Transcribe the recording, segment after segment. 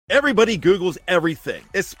Everybody Googles everything,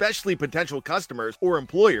 especially potential customers or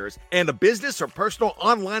employers, and a business or personal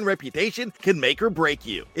online reputation can make or break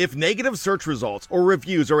you. If negative search results or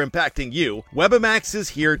reviews are impacting you, Webamax is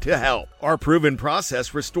here to help. Our proven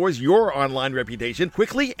process restores your online reputation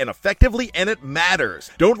quickly and effectively, and it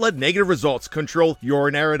matters. Don't let negative results control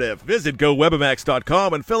your narrative. Visit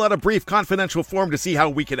GoWebamax.com and fill out a brief confidential form to see how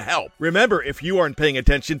we can help. Remember, if you aren't paying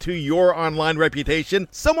attention to your online reputation,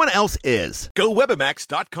 someone else is.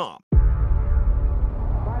 GoWebamax.com.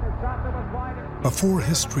 Before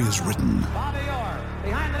history is written,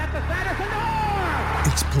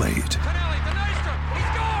 it's played.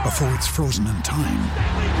 Before it's frozen in time,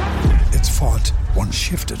 it's fought one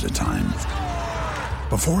shift at a time.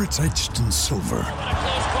 Before it's etched in silver,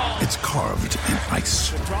 it's carved in ice.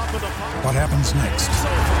 What happens next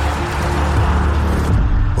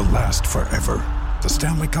will last forever. The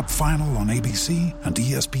Stanley Cup Final on ABC and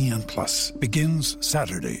ESPN Plus begins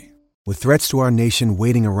Saturday. With threats to our nation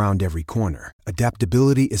waiting around every corner,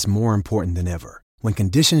 adaptability is more important than ever. When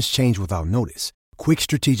conditions change without notice, quick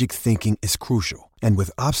strategic thinking is crucial. And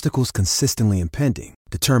with obstacles consistently impending,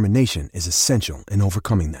 determination is essential in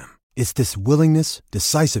overcoming them. It's this willingness,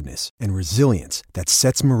 decisiveness, and resilience that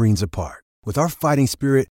sets Marines apart. With our fighting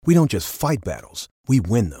spirit, we don't just fight battles, we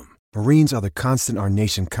win them. Marines are the constant our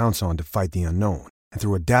nation counts on to fight the unknown. And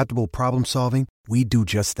through adaptable problem solving, we do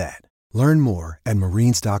just that. Learn more at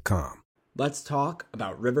marines.com. Let's talk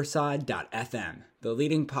about Riverside.fm, the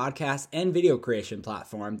leading podcast and video creation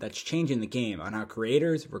platform that's changing the game on how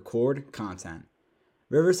creators record content.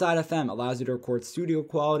 Riverside FM allows you to record studio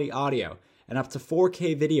quality audio and up to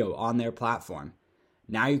 4K video on their platform.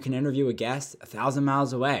 Now you can interview a guest 1,000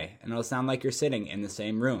 miles away and it'll sound like you're sitting in the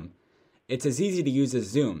same room. It's as easy to use as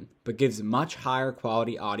Zoom, but gives much higher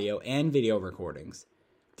quality audio and video recordings.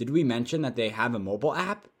 Did we mention that they have a mobile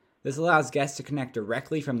app? This allows guests to connect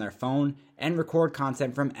directly from their phone and record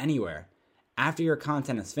content from anywhere. After your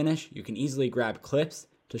content is finished, you can easily grab clips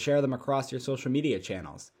to share them across your social media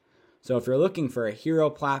channels. So if you're looking for a hero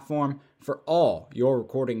platform for all your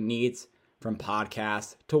recording needs, from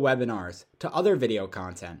podcasts to webinars to other video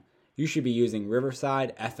content, you should be using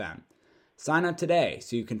Riverside FM. Sign up today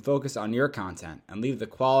so you can focus on your content and leave the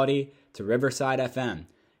quality to Riverside FM.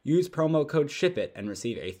 Use promo code SHIPIT and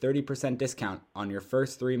receive a 30% discount on your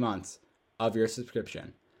first 3 months of your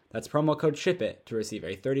subscription. That's promo code SHIPIT to receive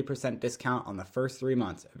a 30% discount on the first 3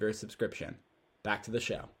 months of your subscription. Back to the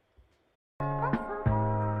show.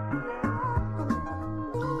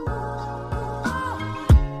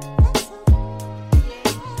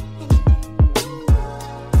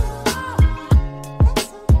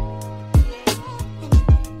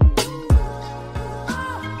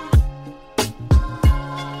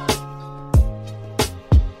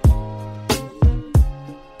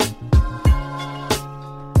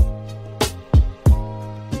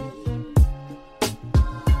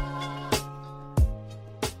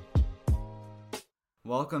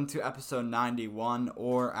 Welcome to episode 91,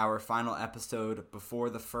 or our final episode before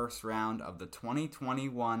the first round of the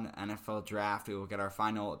 2021 NFL Draft. We will get our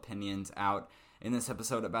final opinions out in this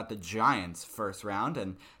episode about the Giants' first round,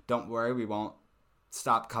 and don't worry, we won't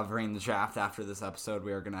stop covering the draft after this episode.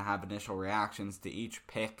 We are going to have initial reactions to each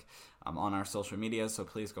pick on our social media, so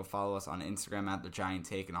please go follow us on Instagram at The Giant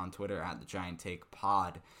Take and on Twitter at The Giant Take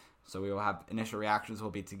Pod. So we will have initial reactions.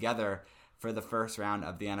 We'll be together for the first round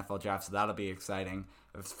of the NFL Draft, so that'll be exciting.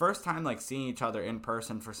 It's the first time seeing each other in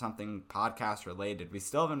person for something podcast related. We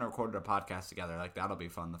still haven't recorded a podcast together. That'll be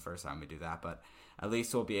fun the first time we do that, but at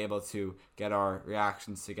least we'll be able to get our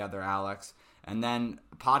reactions together, Alex. And then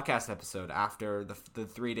a podcast episode after the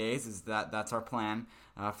 3 days is that's our plan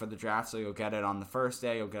for the draft. So you'll get it on the first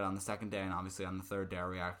day, you'll get it on the second day, and obviously on the third day our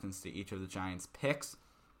reactions to each of the Giants picks.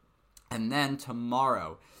 And then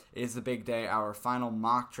tomorrow is the big day, our final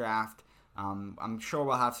mock draft. I'm sure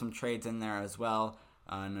we'll have some trades in there as well.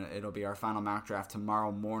 And it'll be our final mock draft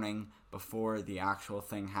tomorrow morning before the actual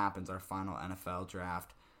thing happens, our final NFL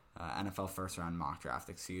draft, NFL first round mock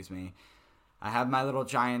draft, I have my little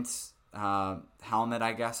Giants helmet,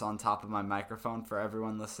 I guess, on top of my microphone for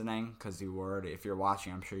everyone listening, because if you're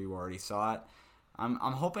watching, I'm sure you already saw it. I'm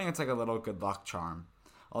hoping it's like a little good luck charm,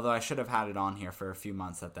 although I should have had it on here for a few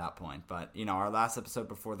months at that point. But, our last episode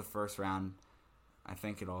before the first round, I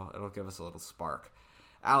think it'll give us a little spark.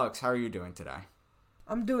 Alex, how are you doing today?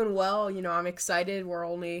 I'm doing well. I'm excited. We're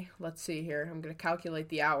only, let's see here, I'm going to calculate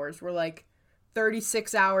the hours. We're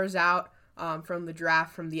 36 hours out from the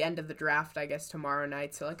draft, from the end of the draft, I guess, tomorrow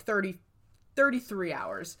night. So 33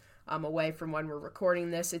 hours away from when we're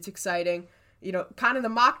recording this. It's exciting. Kind of the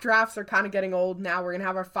mock drafts are kind of getting old now. We're going to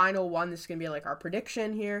have our final one. This is going to be our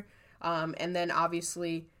prediction here. And then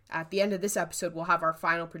obviously at the end of this episode, we'll have our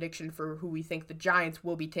final prediction for who we think the Giants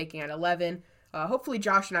will be taking at 11. Hopefully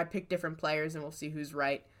Josh and I pick different players, and we'll see who's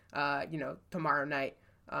right, tomorrow night.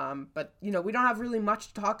 But we don't have really much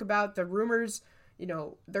to talk about. The rumors,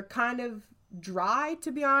 they're kind of dry,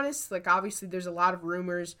 to be honest. Like, obviously there's a lot of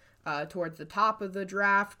rumors towards the top of the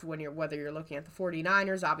draft whether you're looking at the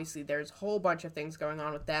 49ers. Obviously there's a whole bunch of things going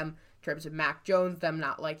on with them in terms of Mac Jones, them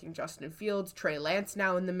not liking Justin Fields, Trey Lance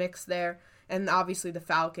now in the mix there, and obviously the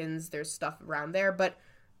Falcons, there's stuff around there. But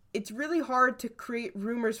it's really hard to create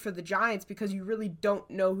rumors for the Giants because you really don't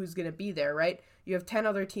know who's going to be there, right? You have 10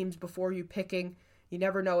 other teams before you picking. You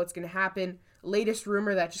never know what's going to happen. Latest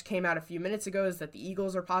rumor that just came out a few minutes ago is that the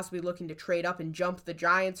Eagles are possibly looking to trade up and jump the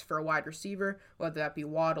Giants for a wide receiver, whether that be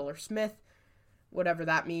Waddle or Smith, whatever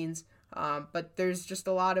that means. But there's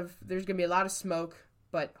going to be a lot of smoke,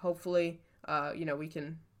 but hopefully, we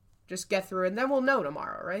can just get through it, and then we'll know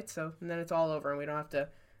tomorrow, right? So, and then it's all over, and we don't have to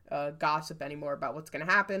gossip anymore about what's going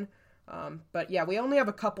to happen. But yeah, we only have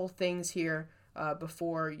a couple things here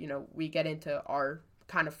before, we get into our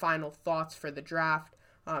kind of final thoughts for the draft.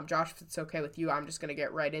 Josh, if it's okay with you, I'm just going to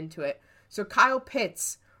get right into it. So Kyle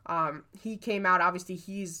Pitts, he came out, obviously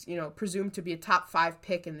he's, presumed to be a top 5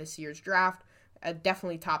 pick in this year's draft,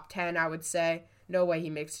 definitely top 10, I would say. No way he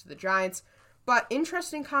makes it to the Giants. But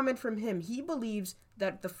interesting comment from him. He believes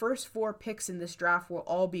that the first 4 picks in this draft will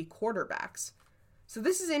all be quarterbacks. So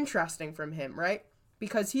this is interesting from him, right?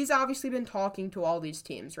 Because he's obviously been talking to all these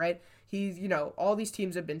teams, right? He's, all these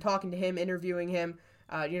teams have been talking to him, interviewing him,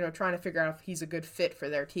 trying to figure out if he's a good fit for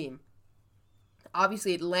their team.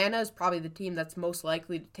 Obviously, Atlanta is probably the team that's most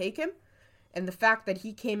likely to take him. And the fact that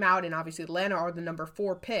he came out, and obviously Atlanta are the number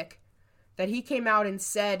 4 pick, that he came out and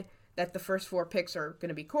said that the first 4 picks are going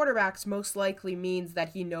to be quarterbacks most likely means that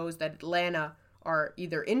he knows that Atlanta are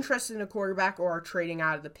either interested in a quarterback or are trading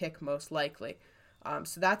out of the pick most likely.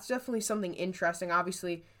 So that's definitely something interesting.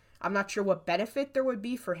 Obviously, I'm not sure what benefit there would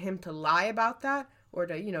be for him to lie about that or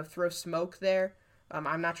to, throw smoke there.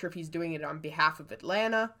 I'm not sure if he's doing it on behalf of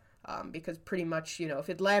Atlanta because pretty much, if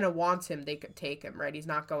Atlanta wants him, they could take him, right? He's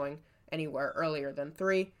not going anywhere earlier than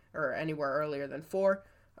 3 or anywhere earlier than 4.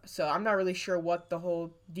 So I'm not really sure what the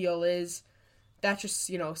whole deal is. That's just,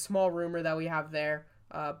 a small rumor that we have there.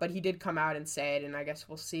 But he did come out and say it, and I guess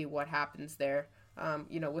we'll see what happens there.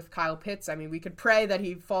 With Kyle Pitts, I mean, we could pray that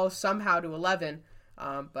he falls somehow to 11,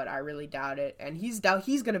 but I really doubt it. And he's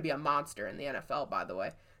going to be a monster in the NFL, by the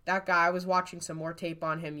way. That guy, I was watching some more tape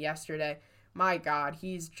on him yesterday. My God,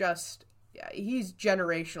 he's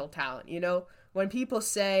generational talent. When people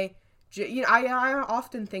say, I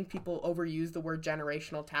often think people overuse the word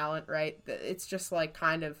generational talent, right? It's just like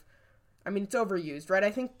kind of, it's overused, right?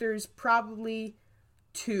 I think there's probably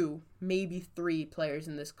 2, maybe 3 players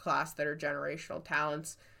in this class that are generational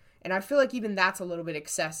talents. And I feel like even that's a little bit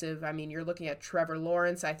excessive. You're looking at Trevor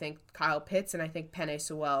Lawrence, I think Kyle Pitts, and I think Penei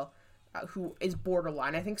Sewell, who is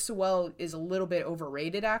borderline. I think Sewell is a little bit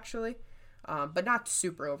overrated, actually, but not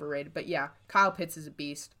super overrated. But yeah, Kyle Pitts is a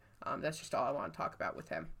beast. That's just all I want to talk about with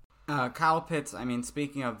him. Kyle Pitts,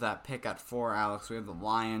 speaking of that pick at 4, Alex, we have the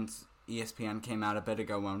Lions. ESPN came out a bit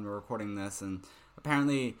ago when we were recording this, and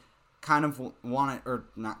apparently they wanted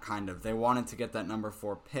to get that number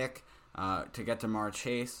 4 pick to get Ja'Marr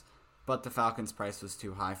Chase, but the Falcons' price was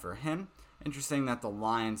too high for him. Interesting that the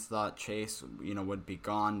Lions thought Chase, would be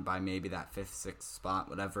gone by maybe that 5th, 6th spot,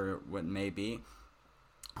 whatever it may be.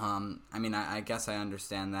 I guess I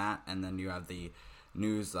understand that, and then you have the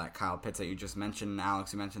news like Kyle Pitts that you just mentioned.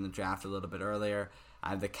 Alex, you mentioned the draft a little bit earlier. I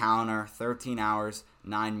have the counter, 13 hours,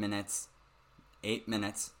 9 minutes, 8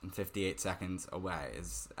 minutes, and 58 seconds away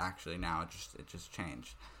is actually now it just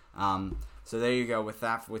changed. So there you go with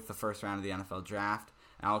that, with the first round of the NFL draft.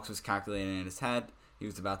 Alex was calculating in his head. He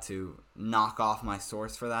was about to knock off my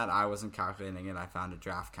source for that. I wasn't calculating it. I found a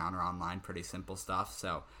draft counter online, pretty simple stuff.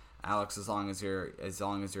 So Alex, as long as you're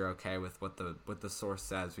okay with what the source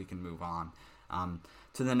says, we can move on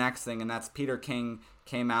to the next thing, and that's Peter King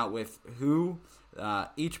came out with who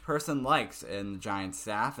each person likes in the Giants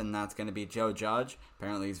staff, and that's going to be Joe Judge.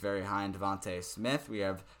 Apparently he's very high in Devontae Smith. We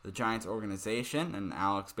have the Giants organization, and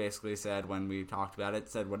Alex basically said when we talked about it,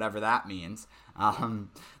 said whatever that means.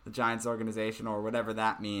 The Giants organization, or whatever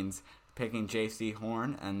that means, picking J.C.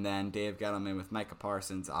 Horn, and then Dave Gettleman with Micah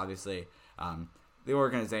Parsons, obviously. The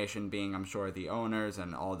organization being, I'm sure, the owners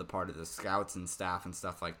and all the part of the scouts and staff and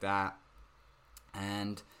stuff like that.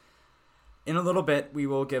 And in a little bit, we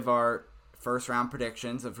will give our first round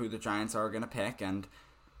predictions of who the Giants are going to pick. And,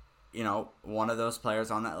 one of those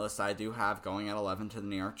players on that list I do have going at 11 to the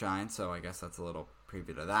New York Giants. So I guess that's a little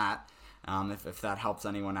preview to that. If that helps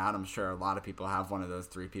anyone out, I'm sure a lot of people have one of those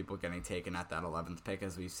 3 people getting taken at that 11th pick,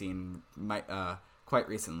 as we've seen quite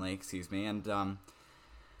recently. And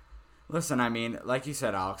listen, I mean, like you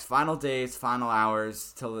said, Alex, final days, final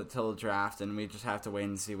hours till the draft, and we just have to wait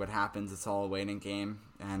and see what happens. It's all a waiting game,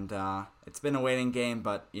 and it's been a waiting game,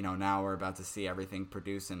 but now we're about to see everything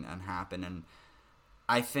produce and happen. And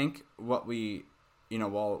I think what we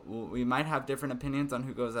might have different opinions on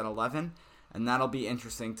who goes at 11. And that'll be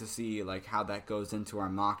interesting to see, like, how that goes into our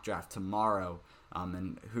mock draft tomorrow,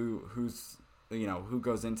 and who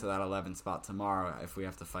goes into that 11 spot tomorrow if we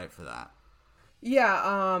have to fight for that.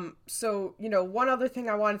 Yeah, so, one other thing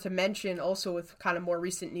I wanted to mention also with kind of more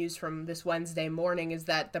recent news from this Wednesday morning is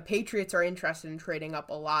that the Patriots are interested in trading up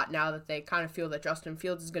a lot now that they kind of feel that Justin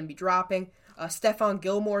Fields is going to be dropping. Stephon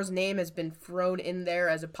Gilmore's name has been thrown in there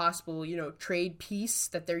as a possible, trade piece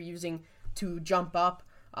that they're using to jump up.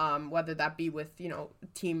 Whether that be with, a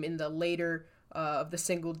team in the later of the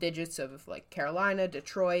single digits of like Carolina,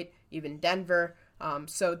 Detroit, even Denver.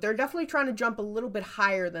 So they're definitely trying to jump a little bit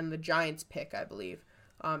higher than the Giants pick, I believe.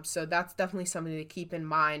 So that's definitely something to keep in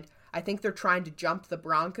mind. I think they're trying to jump the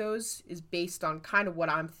Broncos is based on kind of what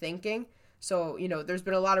I'm thinking. So, there's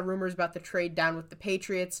been a lot of rumors about the trade down with the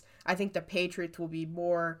Patriots. I think the Patriots will be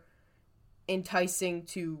more enticing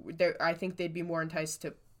I think they'd be more enticed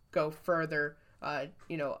to go further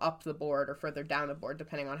up the board or further down the board,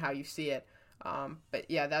 depending on how you see it. But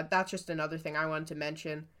yeah, that's just another thing I wanted to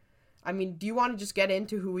mention. I mean, do you want to just get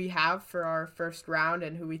into who we have for our first round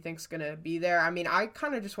and who we think's going to be there? I mean, I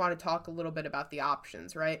kind of just want to talk a little bit about the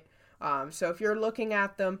options, right? So if you're looking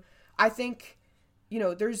at them, I think,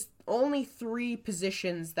 there's only 3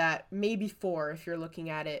 positions that, maybe 4 if you're looking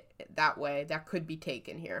at it that way, that could be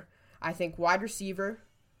taken here. I think wide receiver,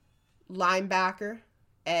 linebacker,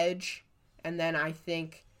 edge, and then I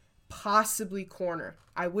think possibly corner.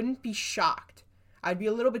 I wouldn't be shocked. I'd be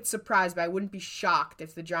a little bit surprised, but I wouldn't be shocked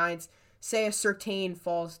if the Giants, say a Surtain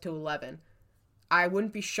falls to 11. I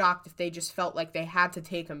wouldn't be shocked if they just felt like they had to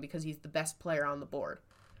take him because he's the best player on the board.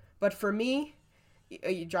 But for me,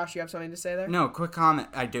 Josh, you have something to say there? No, quick comment.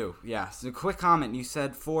 I do, yeah. So quick comment. You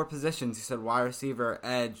said 4 positions. You said wide receiver,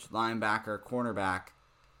 edge, linebacker, cornerback.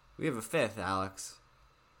 We have a 5th, Alex.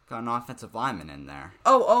 Got an offensive lineman in there.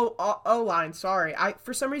 O-line, sorry.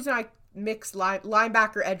 For some reason I mixed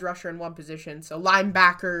linebacker, edge rusher in one position. So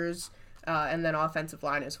linebackers and then offensive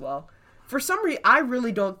line as well. For some reason, I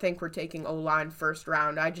really don't think we're taking O-line first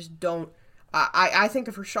round. I just don't. I think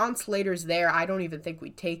if Rashawn Slater's there, I don't even think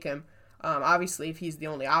we'd take him. Obviously, if he's the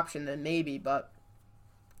only option, then maybe. But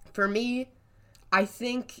for me, I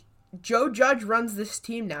think Joe Judge runs this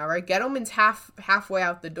team now, right? Gettleman's halfway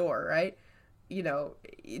out the door, right?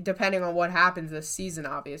 Depending on what happens this season,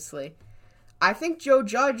 obviously. I think Joe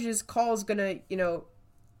Judge's call is going to,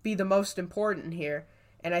 be the most important here.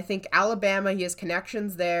 And I think Alabama, he has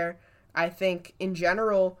connections there. I think, in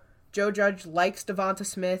general, Joe Judge likes Devonta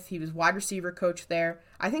Smith. He was wide receiver coach there.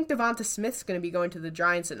 I think Devonta Smith's going to be going to the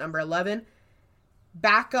Giants at number 11.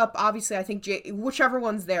 Backup, obviously, I think whichever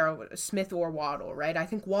one's there, Smith or Waddle, right? I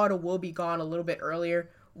think Waddle will be gone a little bit earlier.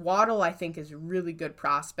 Waddle, I think, is a really good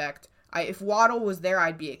prospect. If Waddle was there,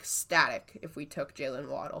 I'd be ecstatic if we took Jalen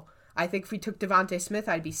Waddle. I think if we took Devonta Smith,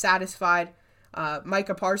 I'd be satisfied.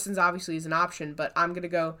 Micah Parsons obviously is an option, but I'm going to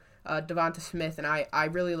go Devonta Smith, and I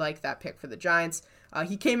really like that pick for the Giants.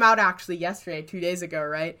 He came out actually yesterday, 2 days ago,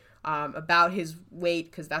 right, about his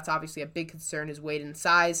weight, because that's obviously a big concern, his weight and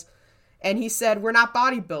size. And he said, we're not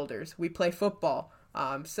bodybuilders, we play football.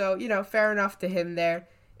 So, fair enough to him there.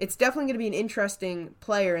 It's definitely going to be an interesting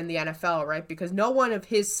player in the NFL, right? Because no one of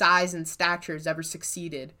his size and stature has ever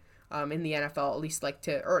succeeded in the NFL, at least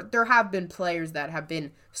or there have been players that have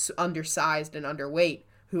been undersized and underweight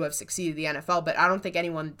who have succeeded in the NFL, but I don't think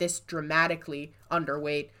anyone this dramatically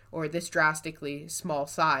underweight or this drastically small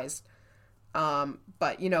sized.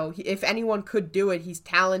 But, if anyone could do it, he's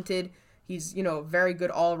talented. He's, a very good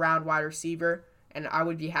all-around wide receiver, and I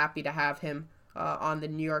would be happy to have him on the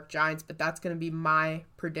New York Giants, but that's going to be my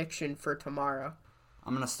prediction for tomorrow.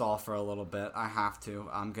 I'm going to stall for a little bit. I have to.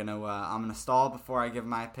 I'm going to stall before I give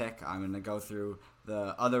my pick. I'm going to go through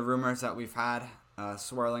the other rumors that we've had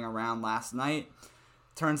swirling around last night.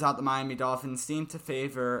 Turns out the Miami Dolphins seem to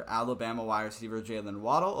favor Alabama wide receiver Jalen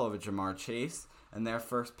Waddle over Jamar Chase and their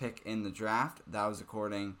first pick in the draft. That was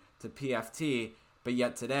according to PFT. But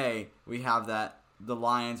yet today, we have that the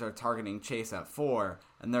Lions are targeting Chase at 4,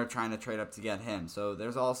 and they're trying to trade up to get him. So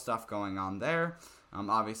there's all stuff going on there.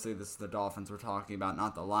 Obviously, this is the Dolphins we're talking about,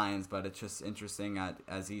 not the Lions, but it's just interesting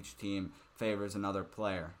as each team favors another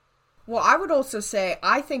player. Well, I would also say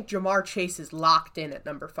I think Ja'Marr Chase is locked in at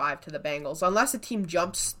number 5 to the Bengals. Unless a team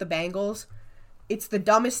jumps the Bengals, it's the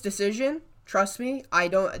dumbest decision. Trust me.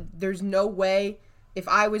 There's no way, if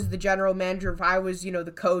I was the general manager, if I was,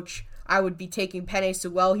 the coach, I would be taking Penei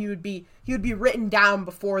Sewell. He would be written down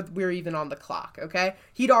before we're even on the clock, okay?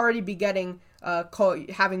 He'd already be getting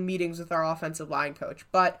having meetings with our offensive line coach.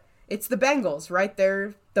 But it's the Bengals, right?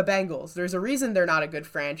 They're the Bengals. There's a reason they're not a good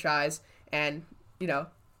franchise, and,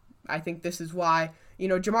 I think this is why,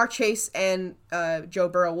 Ja'Marr Chase and Joe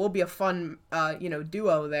Burrow will be a fun,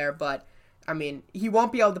 duo there, but, he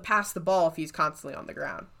won't be able to pass the ball if he's constantly on the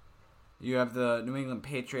ground. You have the New England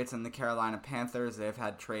Patriots and the Carolina Panthers. They've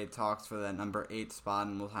had trade talks for that number 8 spot,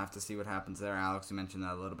 and we'll have to see what happens there. Alex, you mentioned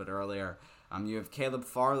that a little bit earlier. You have Caleb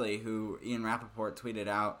Farley, who Ian Rappaport tweeted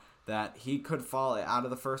out that he could fall out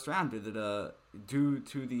of the first round due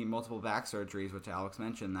to the multiple back surgeries, which Alex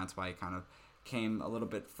mentioned. That's why he kind of came a little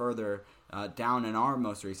bit further down in our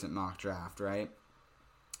most recent mock draft, right?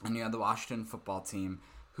 And you have the Washington football team,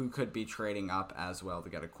 who could be trading up as well to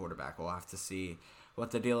get a quarterback. We'll have to see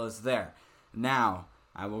what the deal is there. Now,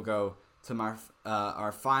 I will go to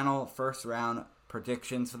our final first round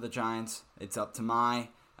predictions for the Giants. It's up to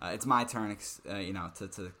it's my turn,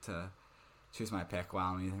 to choose my pick.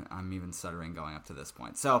 Wow, I'm even stuttering going up to this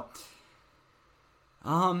point. So,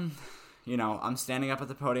 I'm standing up at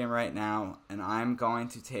the podium right now, and I'm going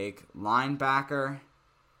to take linebacker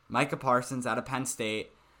Micah Parsons out of Penn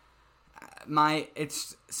State.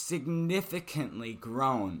 It's significantly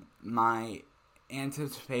grown my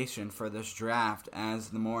anticipation for this draft as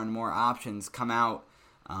the more and more options come out,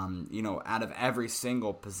 out of every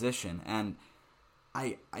single position. And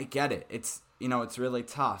I get it. It's really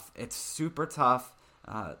tough. It's super tough,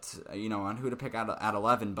 on who to pick at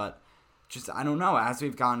 11, but I don't know. As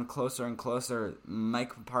we've gotten closer and closer,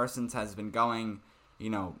 Mike Parsons has been going,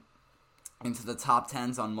 into the top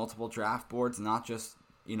 10s on multiple draft boards, not just,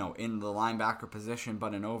 in the linebacker position,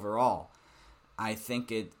 but in overall. I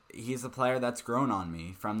think he's a player that's grown on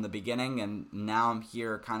me from the beginning, and now I'm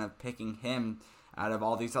here kind of picking him out of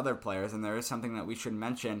all these other players. And there is something that we should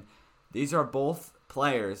mention. These are both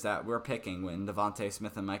players that we're picking in Devontae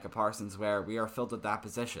Smith and Micah Parsons, where we are filled at that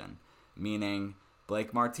position, meaning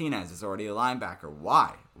Blake Martinez is already a linebacker.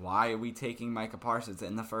 Why? Why are we taking Micah Parsons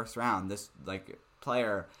in the first round, this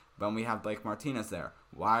player, when we have Blake Martinez there?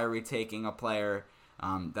 Why are we taking a player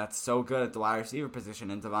that's so good at the wide receiver position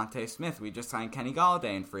in Devontae Smith? We just signed Kenny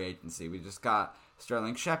Golladay in free agency. We just got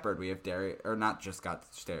Sterling Shepard. We have Sterling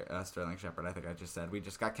Shepard, I think I just said. We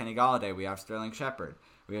just got Kenny Golladay. We have Sterling Shepard.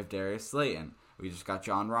 We have Darius Slayton. We just got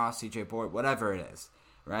John Ross, CJ Boyd, whatever it is,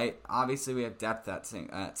 right? Obviously, we have depth at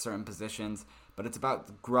certain positions, but it's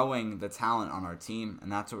about growing the talent on our team,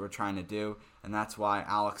 and that's what we're trying to do, and that's why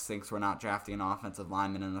Alex thinks we're not drafting an offensive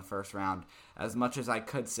lineman in the first round. As much as I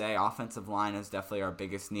could say offensive line is definitely our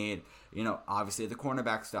biggest need, obviously the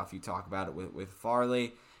cornerback stuff, you talk about it with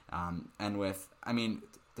Farley, and with,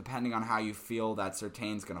 depending on how you feel that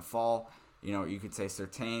Surtain's going to fall, you could say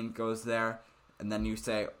Surtain goes there, and then you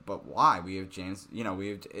say, but why? We have James,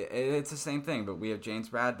 it's the same thing, but we have James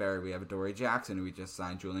Bradbury, we have Adoree Jackson, who we just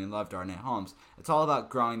signed, Julian Love, Darnay Holmes. It's all about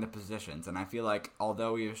growing the positions, and I feel like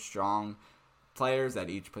although we have strong players at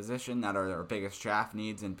each position that are our biggest draft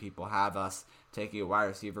needs, and people have us taking a wide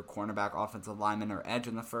receiver, cornerback, offensive lineman, or edge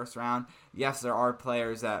in the first round, yes, there are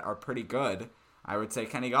players that are pretty good. I would say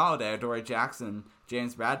Kenny Golladay, Adoree Jackson,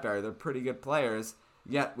 James Bradbury, they're pretty good players,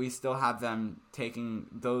 yet we still have them taking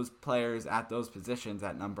those players at those positions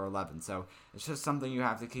at number 11. So it's just something you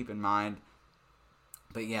have to keep in mind.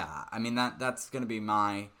 But yeah, that's going to be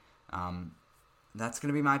my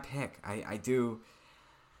pick. I do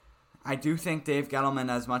think Dave Gettleman,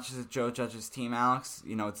 as much as it's Joe Judge's team, Alex,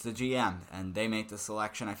 it's the GM, and they make the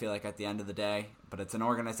selection, I feel like, at the end of the day. But it's an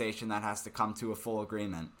organization that has to come to a full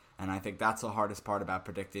agreement. And I think that's the hardest part about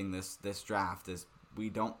predicting this draft, is we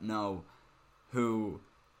don't know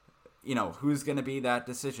who's going to be that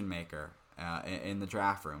decision maker in the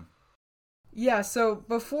draft room. Yeah, so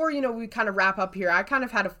before, we kind of wrap up here, I kind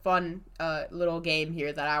of had a fun little game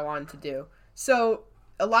here that I wanted to do. So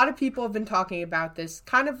a lot of people have been talking about this.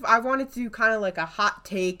 I wanted to do kind of like a hot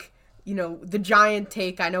take, the Giant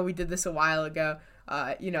take. I know we did this a while ago,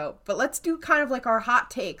 but let's do kind of like our hot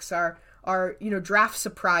takes, our draft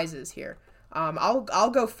surprises here. I'll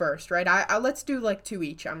go first, right? Let's do like 2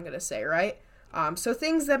 each, I'm going to say, right? So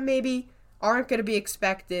things that maybe aren't going to be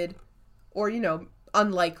expected, or,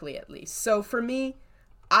 unlikely at least. So for me,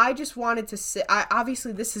 I just wanted to say,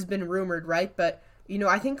 obviously this has been rumored, right? But,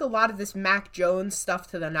 I think a lot of this Mac Jones stuff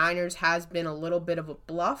to the Niners has been a little bit of a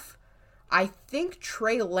bluff. I think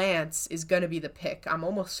Trey Lance is going to be the pick. I'm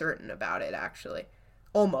almost certain about it, actually.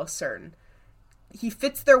 Almost certain. He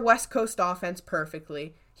fits their West Coast offense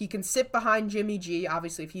perfectly. He can sit behind Jimmy G,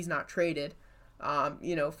 obviously if he's not traded,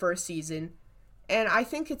 for a season. And I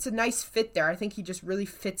think it's a nice fit there. I think he just really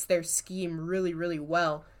fits their scheme really, really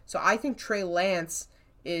well. So I think Trey Lance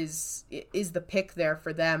is the pick there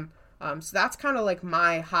for them. So that's kind of like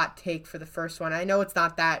my hot take for the first one. I know it's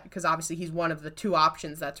not that because obviously he's one of the two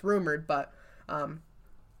options that's rumored, but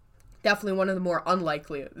definitely one of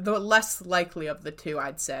the less likely of the two,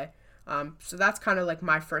 I'd say. So that's kind of like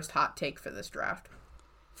my first hot take for this draft.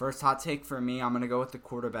 First hot take for me, I'm going to go with the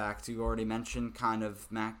quarterbacks. You already mentioned kind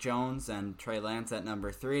of Mac Jones and Trey Lance at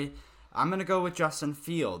number 3. I'm going to go with Justin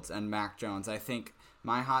Fields and Mac Jones. I think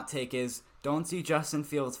my hot take is don't see Justin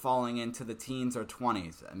Fields falling into the teens or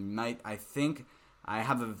 20s. I think I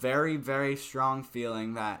have a very, very strong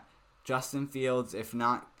feeling that Justin Fields, if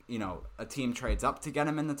not, a team trades up to get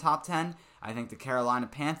him in the top 10, I think the Carolina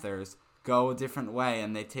Panthers go a different way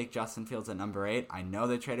and they take Justin Fields at number 8. I know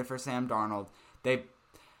they traded for Sam Darnold.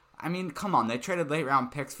 Come on, they traded late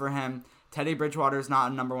round picks for him. Teddy Bridgewater is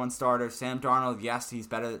not a number 1 starter. Sam Darnold, yes, he's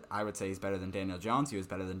better. I would say he's better than Daniel Jones. He was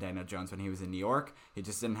better than Daniel Jones when he was in New York. He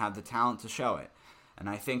just didn't have the talent to show it. And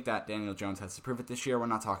I think that Daniel Jones has to prove it this year. We're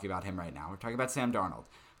not talking about him right now. We're talking about Sam Darnold.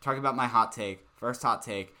 We're talking about my hot take. First hot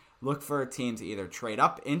take. Look for a team to either trade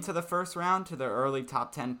up into the first round to their early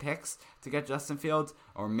top 10 picks to get Justin Fields,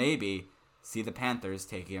 or maybe see the Panthers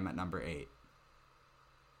taking him at number 8.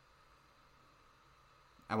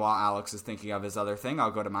 And while Alex is thinking of his other thing, I'll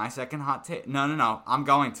go to my second hot take. No. I'm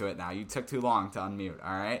going to it now. You took too long to unmute,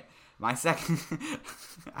 all right? My second...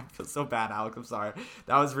 I feel so bad, Alex. I'm sorry.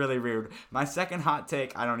 That was really rude. My second hot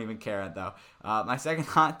take, I don't even care it, though. My second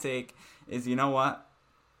hot take is, you know what?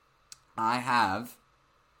 I have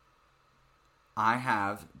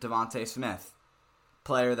Devontae Smith,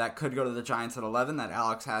 player that could go to the Giants at 11, that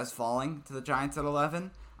Alex has falling to the Giants at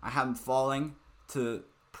 11. I have him falling to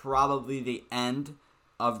probably the end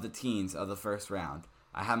of the teens of the first round.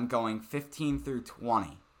 I have him going 15 through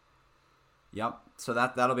 20. Yep, so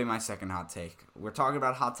that'll be my second hot take. We're talking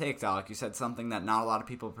about hot takes, Alec. You said something that not a lot of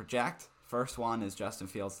people project. First one is Justin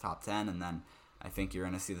Fields top 10, and then I think you're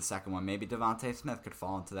going to see the second one. Maybe Devontae Smith could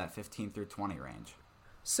fall into that 15 through 20 range.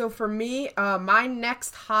 So for me, my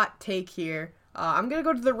next hot take here, I'm going to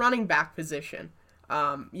go to the running back position.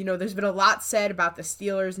 There's been a lot said about the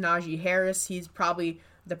Steelers, Najee Harris. He's probably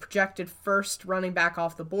the projected first running back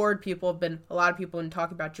off the board. A lot of people have been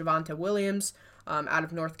talking about Javonte Williams out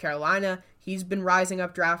of North Carolina. He's been rising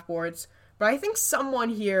up draft boards. But I think someone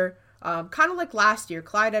here, kind of like last year,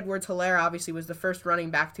 Clyde Edwards-Helaire obviously was the first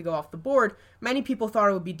running back to go off the board. Many people thought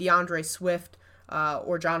it would be DeAndre Swift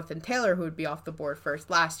or Jonathan Taylor who would be off the board first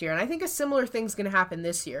last year. And I think a similar thing's going to happen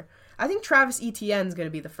this year. I think Travis Etienne's going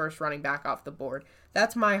to be the first running back off the board.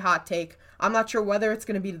 That's my hot take. I'm not sure whether it's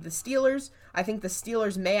going to be to the Steelers. I think the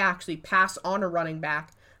Steelers may actually pass on a running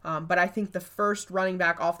back. But I think the first running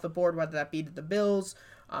back off the board, whether that be to the Bills,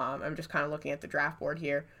 I'm just kind of looking at the draft board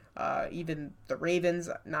here, even the Ravens,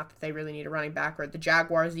 not that they really need a running back, or the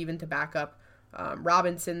Jaguars even to back up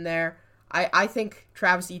Robinson there. I think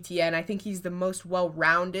Travis Etienne, I think he's the most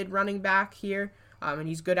well-rounded running back here, and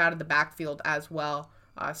he's good out of the backfield as well.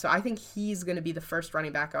 So I think he's going to be the first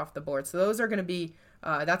running back off the board. So those are going to be,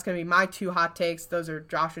 that's going to be my 2 hot takes. Those are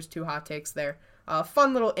Josh's 2 hot takes there.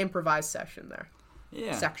 Fun little improvised session there.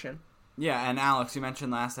 Yeah. Section. Yeah, and Alex, you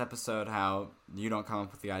mentioned last episode how you don't come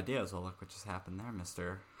up with the ideas. Well, look what just happened there,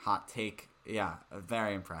 Mr. Hot Take. Yeah,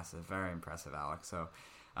 very impressive, Alex. So,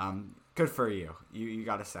 good for you. You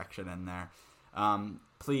got a section in there.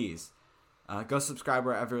 Please, go subscribe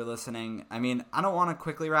wherever you're listening. I don't want to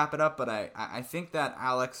quickly wrap it up, but I think that,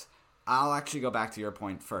 Alex, I'll actually go back to your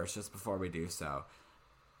point first, just before we do so.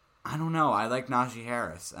 I don't know. I like Najee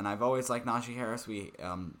Harris, and I've always liked Najee Harris.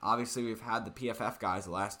 Obviously we've had the PFF guys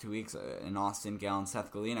the last 2 weeks in Austin Gale and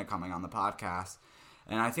Seth Galina coming on the podcast,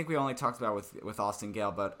 and I think we only talked about with Austin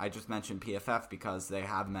Gale, but I just mentioned PFF because they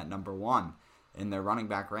have him at number 1 in their running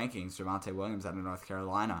back rankings. Javonte Williams out of North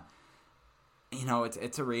Carolina.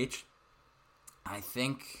 It's a reach. I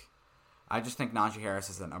just think Najee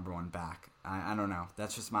Harris is the number 1 back. I don't know.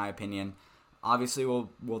 That's just my opinion. Obviously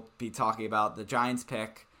we'll be talking about the Giants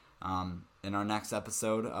pick in our next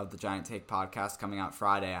episode of the Giant Take podcast coming out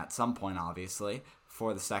Friday at some point, obviously,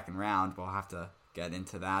 for the second round. We'll have to get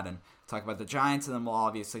into that and talk about the Giants, and then we'll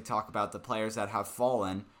obviously talk about the players that have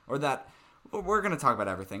fallen, or that we're going to talk about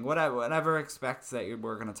everything. Whatever expects that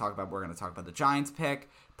we're going to talk about, we're going to talk about the Giants pick,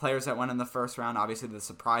 players that went in the first round, obviously the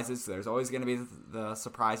surprises. There's always going to be the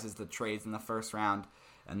surprises, the trades in the first round,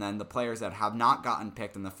 And then the players that have not gotten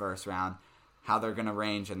picked in the first round, how they're going to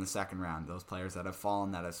range in the second round. Those players that have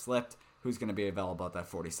fallen, that have slipped, who's going to be available at that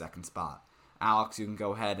 42nd spot. Alex, you can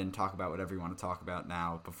go ahead and talk about whatever you want to talk about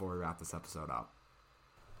now before we wrap this episode up.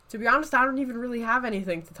 To be honest, I don't even really have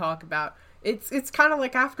anything to talk about. It's kind of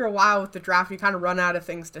like after a while with the draft, you kind of run out of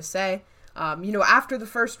things to say. After the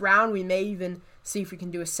first round, we may even see if we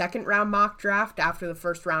can do a second round mock draft after the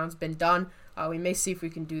first round's been done. We may see if we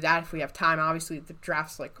can do that if we have time. Obviously, the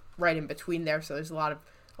draft's like right in between there, so there's not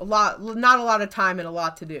a lot of time and a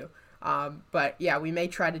lot to do. But yeah, we may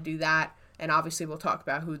try to do that. And obviously we'll talk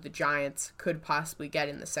about who the Giants could possibly get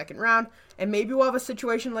in the second round. And maybe we'll have a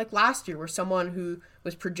situation like last year where someone who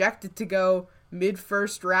was projected to go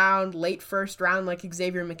mid-first round, late first round, like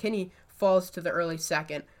Xavier McKinney, falls to the early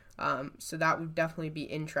second. So that would definitely be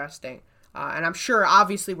interesting. And I'm sure,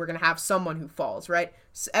 obviously, we're going to have someone who falls, right?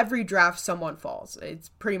 So every draft, someone falls. It's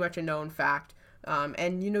pretty much a known fact.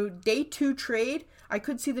 Day 2 trade, I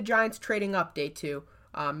could see the Giants trading up day 2.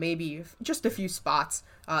 Maybe just a few spots.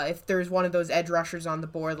 If there's one of those edge rushers on the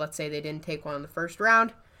board, let's say they didn't take one in the first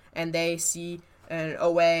round, and they see an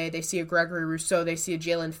Owe, they see a Gregory Rousseau, they see a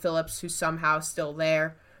Jalen Phillips who's somehow still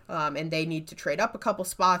there, and they need to trade up a couple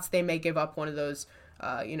spots, they may give up one of those,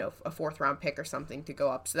 a fourth-round pick or something to go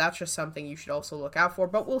up. So that's just something you should also look out for,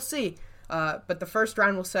 but we'll see. But the first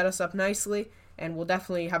round will set us up nicely, and we'll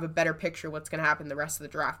definitely have a better picture of what's going to happen the rest of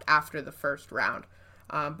the draft after the first round.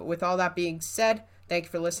 But with all that being said, thank you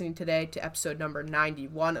for listening today to episode number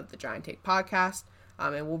 91 of the Giant Take Podcast.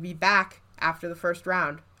 And we'll be back after the first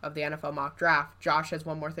round of the NFL mock draft. Josh has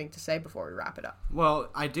one more thing to say before we wrap it up. Well,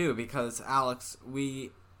 I do, because, Alex,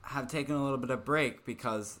 we have taken a little bit of break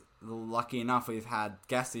because, lucky enough, we've had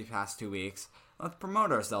guests these past 2 weeks. Let's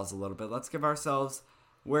promote ourselves a little bit. Let's give ourselves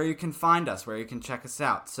where you can find us, where you can check us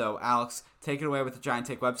out. So, Alex, take it away with the Giant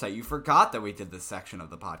Take website. You forgot that we did this section of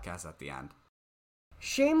the podcast at the end.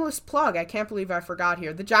 Shameless plug. I can't believe I forgot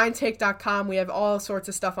here. TheGiantTake.com. We have all sorts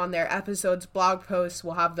of stuff on there. Episodes, blog posts.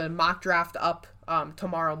 We'll have the mock draft up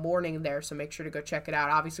tomorrow morning there, so make sure to go check it out.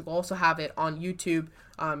 Obviously, we'll also have it on YouTube.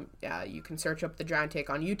 You can search up The Giant Take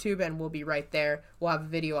on YouTube, and we'll be right there. We'll have a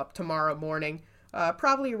video up tomorrow morning,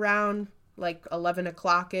 probably around like 11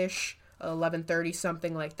 o'clock-ish, 11:30,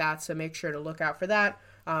 something like that, so make sure to look out for that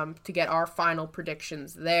to get our final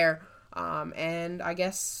predictions there. And I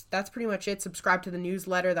guess that's pretty much it. Subscribe to the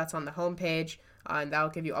newsletter that's on the homepage, and that'll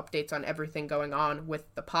give you updates on everything going on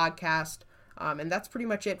with the podcast. And that's pretty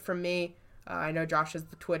much it from me. I know Josh has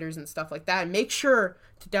the Twitters and stuff like that. And make sure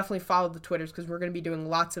to definitely follow the Twitters, because we're going to be doing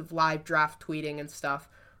lots of live draft tweeting and stuff,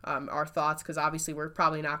 our thoughts, because obviously we're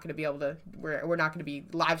probably not going to be able to, we're not going to be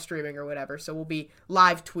live streaming or whatever, so we'll be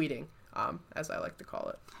live tweeting, as I like to call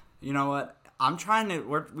it. You know what?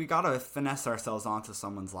 We got to finesse ourselves onto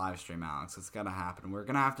someone's live stream, Alex. It's going to happen. We're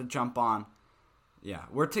going to have to jump on. Yeah,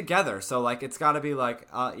 we're together. So, it's got to be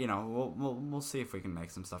we'll see if we can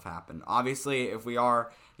make some stuff happen. Obviously, if we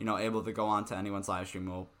are, able to go on to anyone's live stream,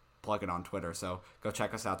 we'll plug it on Twitter. So, go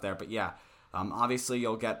check us out there. But, yeah, obviously,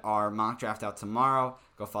 you'll get our mock draft out tomorrow.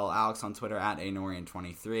 Go follow Alex on Twitter at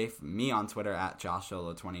anorian23. Me on Twitter at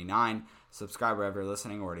joshsolo29. Subscribe wherever you're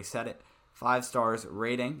listening. Already said it. 5 stars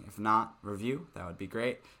rating, if not review, that would be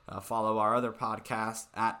great. Follow our other podcast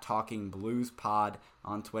at Talking Blues Pod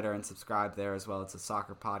on Twitter and subscribe there as well. It's a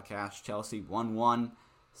soccer podcast. Chelsea 1-1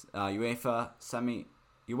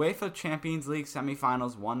 UEFA Champions League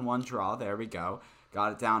semifinals 1-1 draw. There we go.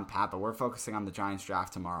 Got it down pat, but we're focusing on the Giants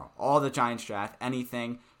draft tomorrow. All the Giants draft,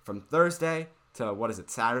 anything from Thursday to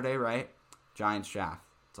Saturday, right? Giants draft.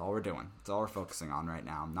 That's all we're doing. That's all we're focusing on right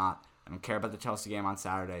now. I don't care about the Chelsea game on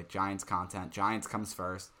Saturday. Giants content. Giants comes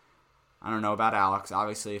first. I don't know about Alex.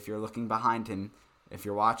 Obviously, if you're looking behind him, if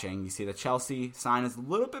you're watching, you see the Chelsea sign is a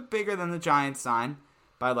little bit bigger than the Giants sign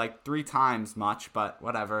by 3 times much, but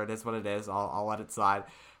whatever. It is what it is. I'll let it slide.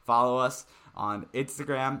 Follow us on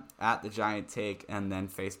Instagram at The Giant Take, and then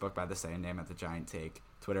Facebook by the same name at The Giant Take.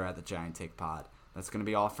 Twitter at The Giant Take Pod. That's going to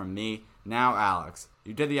be all from me. Now, Alex,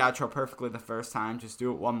 you did the outro perfectly the first time. Just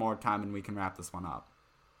do it one more time, and we can wrap this one up.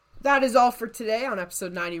 That is all for today on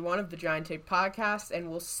episode 91 of the Giant Take Podcast,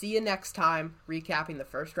 and we'll see you next time recapping the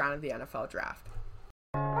first round of the NFL Draft.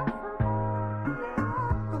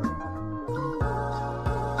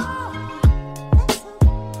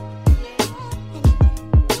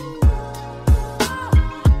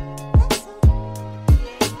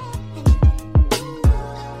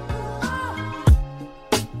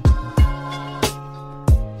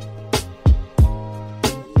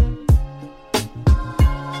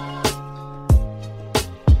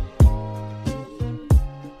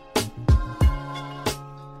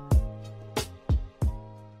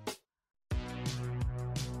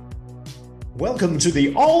 Welcome to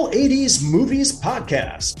the All 80s Movies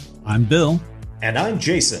Podcast. I'm Bill. And I'm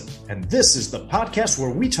Jason. And this is the podcast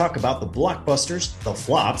where we talk about the blockbusters, the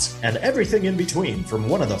flops, and everything in between from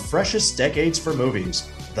one of the freshest decades for movies,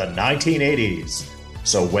 the 1980s.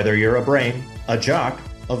 So whether you're a brain, a jock,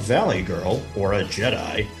 a valley girl, or a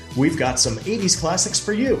Jedi, we've got some 80s classics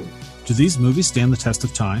for you. Do these movies stand the test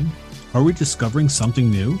of time? Are we discovering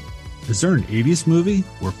something new? Is there an 80s movie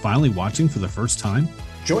we're finally watching for the first time?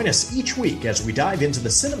 Join us each week as we dive into the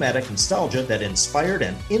cinematic nostalgia that inspired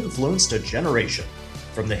and influenced a generation.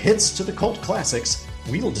 From the hits to the cult classics,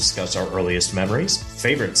 we'll discuss our earliest memories,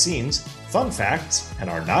 favorite scenes, fun facts, and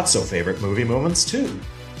our not-so-favorite movie moments too.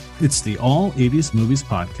 It's the All 80s Movies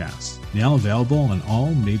Podcast, now available on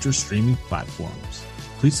all major streaming platforms.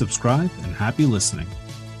 Please subscribe and happy listening.